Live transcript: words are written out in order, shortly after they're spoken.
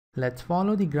Let's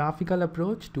follow the graphical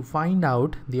approach to find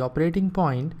out the operating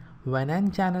point when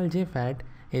N-channel JFET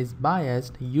is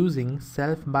biased using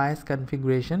self-bias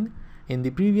configuration. In the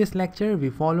previous lecture, we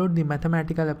followed the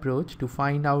mathematical approach to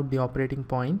find out the operating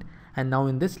point, and now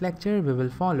in this lecture, we will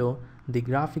follow the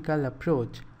graphical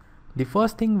approach. The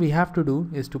first thing we have to do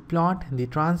is to plot the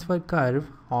transfer curve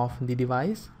of the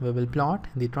device. We will plot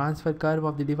the transfer curve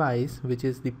of the device, which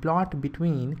is the plot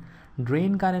between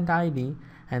drain current ID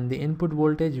and the input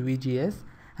voltage VGS,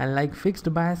 and like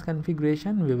fixed bias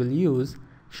configuration, we will use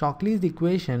Shockley's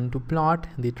equation to plot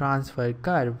the transfer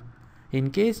curve.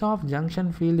 In case of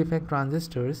junction field effect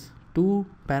transistors, two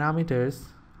parameters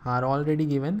are already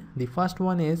given. The first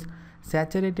one is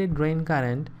saturated drain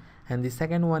current and the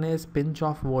second one is pinch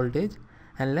off voltage,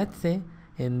 and let's say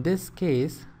in this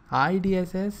case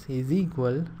IDSS is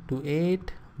equal to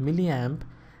 8 milliamp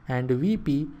and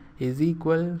VP is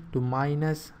equal to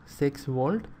minus 6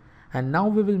 volt, and now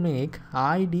we will make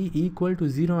ID equal to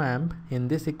 0 amp in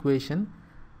this equation.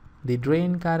 The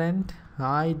drain current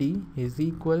ID is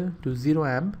equal to 0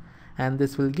 amp, and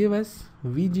this will give us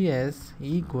VGS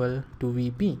equal to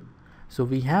VP. So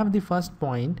we have the first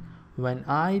point when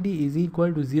ID is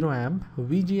equal to 0 amp,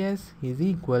 VGS is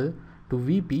equal to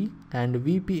VP, and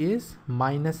VP is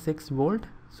minus 6 volt.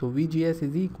 So VGS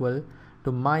is equal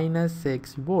to minus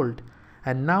 6 volt.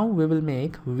 And now we will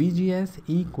make VGS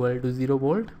equal to 0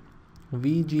 volt.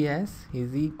 VGS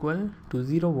is equal to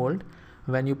 0 volt.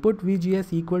 When you put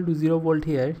VGS equal to 0 volt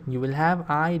here, you will have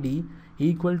ID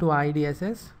equal to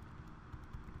IDSS.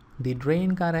 The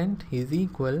drain current is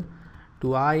equal to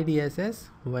IDSS.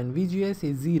 When VGS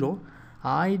is 0,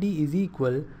 ID is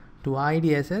equal to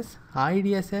IDSS.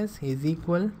 IDSS is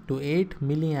equal to 8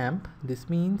 milliamp.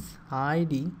 This means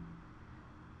ID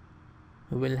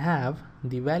will have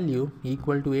the value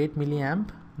equal to 8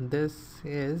 milliamp. This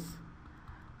is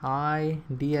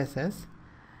IDSS,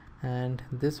 and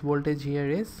this voltage here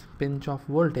is pinch off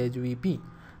voltage VP.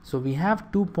 So we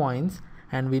have 2 points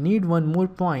and we need one more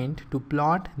point to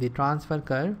plot the transfer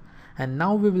curve, and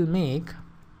now we will make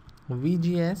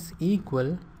VGS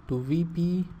equal to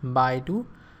VP by 2.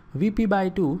 VP by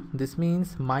 2, this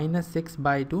means minus 6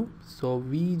 by 2. So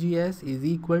VGS is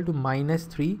equal to minus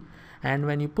 3. And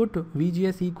when you put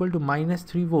VGS equal to minus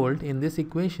 3 volt in this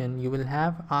equation, you will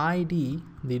have ID,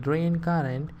 the drain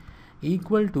current,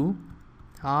 equal to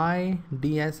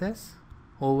IDSS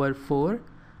over 4,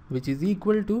 which is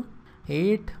equal to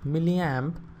 8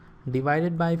 milliamp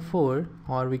divided by 4,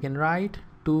 or we can write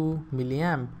 2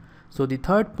 milliamp. So the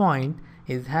third point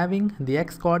is having the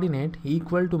x coordinate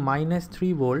equal to minus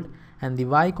 3 volt and the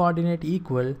y coordinate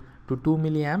equal to 2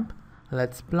 milliamp.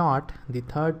 Let's plot the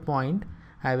third point.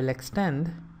 I will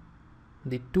extend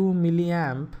the 2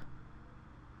 milliamp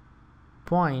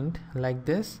point like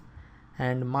this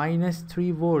and minus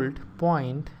 3 volt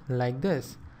point like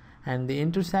this, and the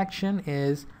intersection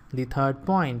is the third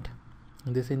point.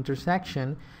 This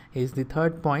intersection is the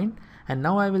third point, and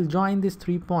now I will join these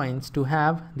 3 points to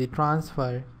have the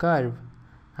transfer curve.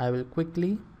 I will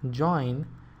quickly join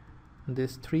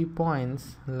these 3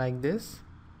 points like this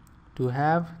to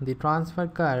have the transfer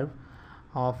curve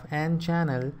of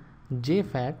N-channel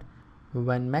JFET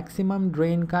when maximum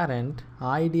drain current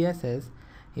IDSS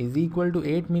is equal to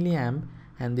 8 milliamp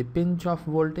and the pinch off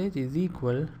voltage is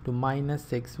equal to minus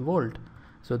 6 volt.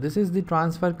 So this is the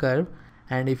transfer curve,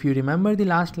 and if you remember the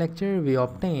last lecture, we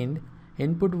obtained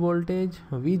input voltage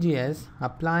VGS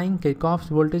applying Kirchhoff's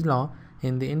voltage law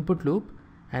in the input loop,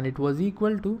 and it was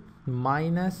equal to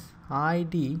minus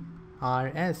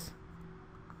IDRS.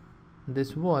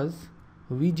 This was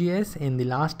VGS in the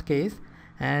last case,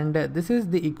 and this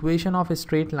is the equation of a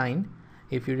straight line.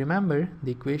 If you remember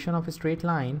the equation of a straight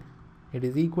line, it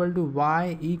is equal to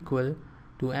y equal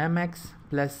to mx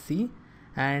plus c,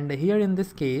 and here in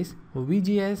this case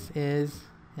VGS is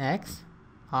x,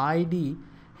 ID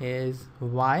is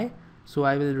y. So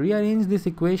I will rearrange this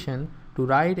equation to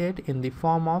write it in the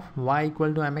form of y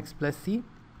equal to mx plus c.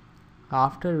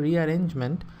 After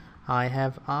rearrangement, I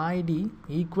have ID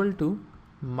equal to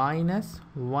minus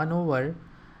 1 over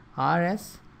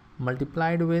Rs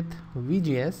multiplied with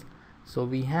VGS. So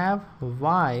we have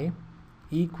y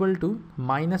equal to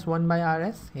minus 1 by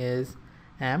Rs is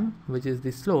m, which is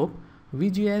the slope,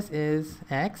 VGS is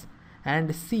x,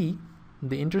 and c,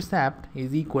 the intercept,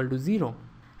 is equal to 0.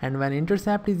 And when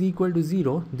intercept is equal to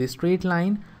 0, the straight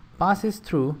line passes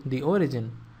through the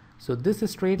origin. So this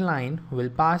straight line will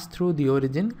pass through the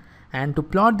origin, and to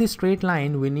plot this straight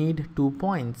line we need 2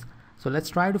 points. So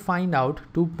let's try to find out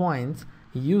 2 points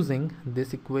using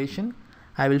this equation.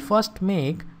 I will first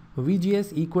make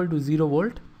VGS equal to 0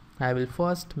 volt. I will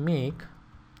first make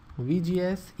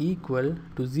VGS equal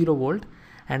to 0 volt,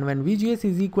 and when VGS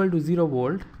is equal to 0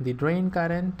 volt, the drain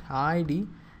current ID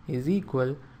is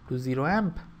equal to 0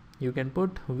 amp. You can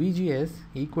put VGS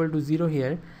equal to 0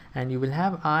 here and you will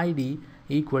have ID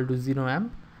equal to 0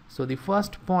 amp. So the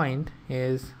first point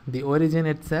is the origin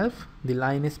itself, the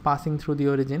line is passing through the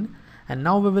origin, and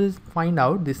now we will find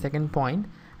out the second point,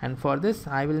 and for this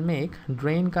I will make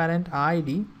drain current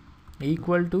ID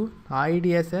equal to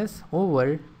IDSS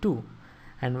over 2,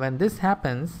 and when this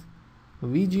happens,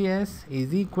 VGS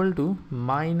is equal to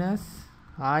minus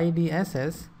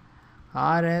IDSS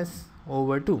RS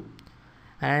over 2.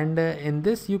 And in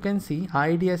this you can see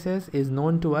IDSS is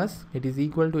known to us, it is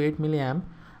equal to 8 milliamp.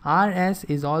 RS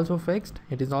is also fixed,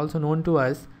 it is also known to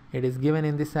us, it is given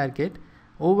in the circuit,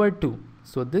 over 2.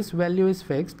 So this value is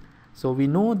fixed. So we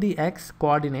know the X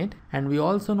coordinate and we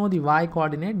also know the Y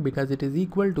coordinate because it is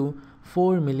equal to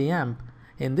 4 milliamp.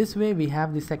 In this way we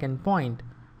have the second point.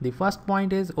 The first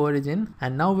point is origin,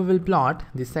 and now we will plot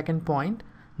the second point.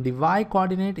 The Y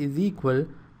coordinate is equal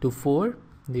to 4.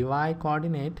 The Y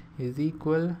coordinate is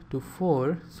equal to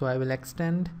 4. So I will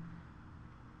extend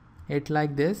it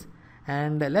like this,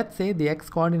 and let's say the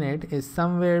X coordinate is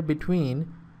somewhere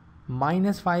between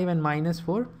 -5 and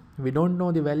 -4. We don't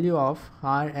know the value of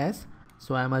RS,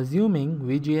 so I'm assuming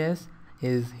VGS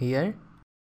is here,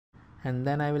 and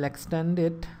then I will extend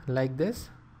it like this.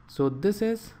 So this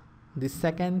is the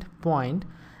second point,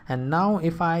 and now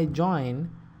if I join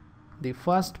the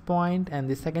first point and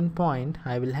the second point,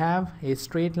 I will have a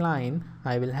straight line.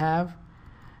 I will have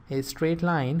a straight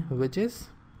line which is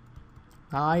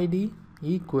ID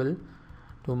equal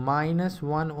to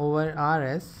 -1 over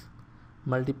RS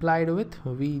multiplied with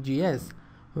VGS,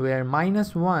 where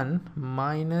 -1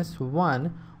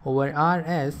 over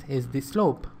RS is the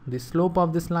slope. The slope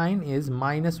of this line is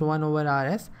 -1 over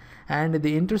RS, and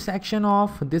the intersection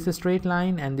of this straight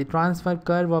line and the transfer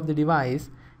curve of the device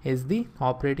is the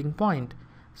operating point.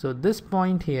 So this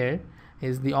point here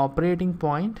is the operating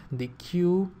point, the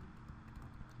Q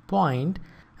point,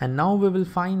 and now we will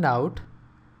find out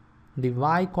the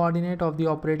Y coordinate of the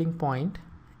operating point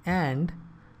and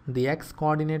the X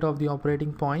coordinate of the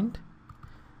operating point.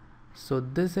 So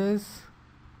this is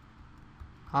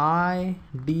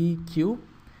IDQ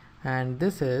and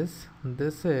this is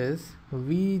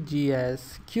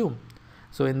VGSQ.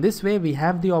 So in this way we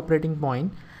have the operating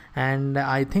point, and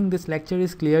I think this lecture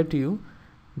is clear to you.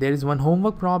 There is one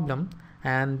homework problem,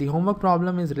 and the homework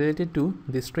problem is related to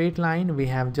the straight line we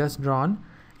have just drawn.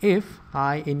 If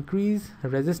I increase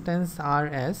resistance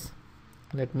RS,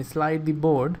 let me slide the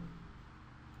board,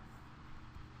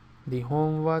 the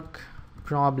homework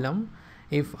problem.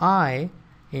 If I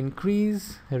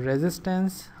increase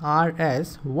resistance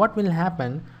RS, what will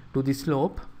happen to the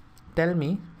slope? Tell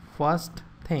me first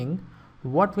thing,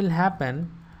 what will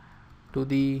happen to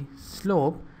the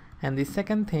slope, and the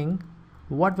second thing,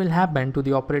 what will happen to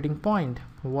the operating point?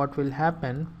 What will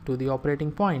happen to the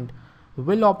operating point?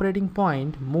 Will operating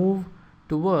point move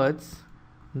towards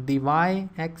the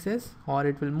y-axis or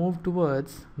it will move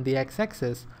towards the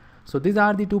x-axis? So these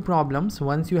are the two problems.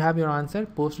 Once you have your answer,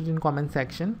 post it in comment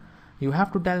section. You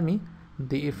have to tell me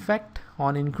the effect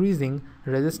on increasing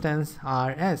resistance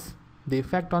RS, the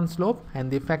effect on slope, and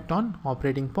the effect on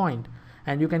operating point.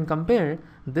 And you can compare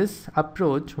this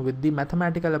approach with the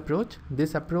mathematical approach.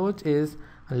 This approach is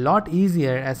a lot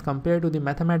easier as compared to the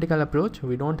mathematical approach.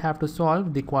 We don't have to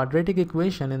solve the quadratic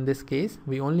equation in this case.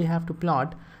 We only have to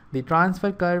plot the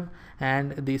transfer curve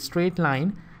and the straight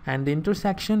line, and the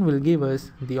intersection will give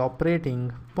us the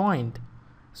operating point.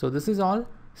 So this is all.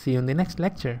 See you in the next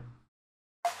lecture.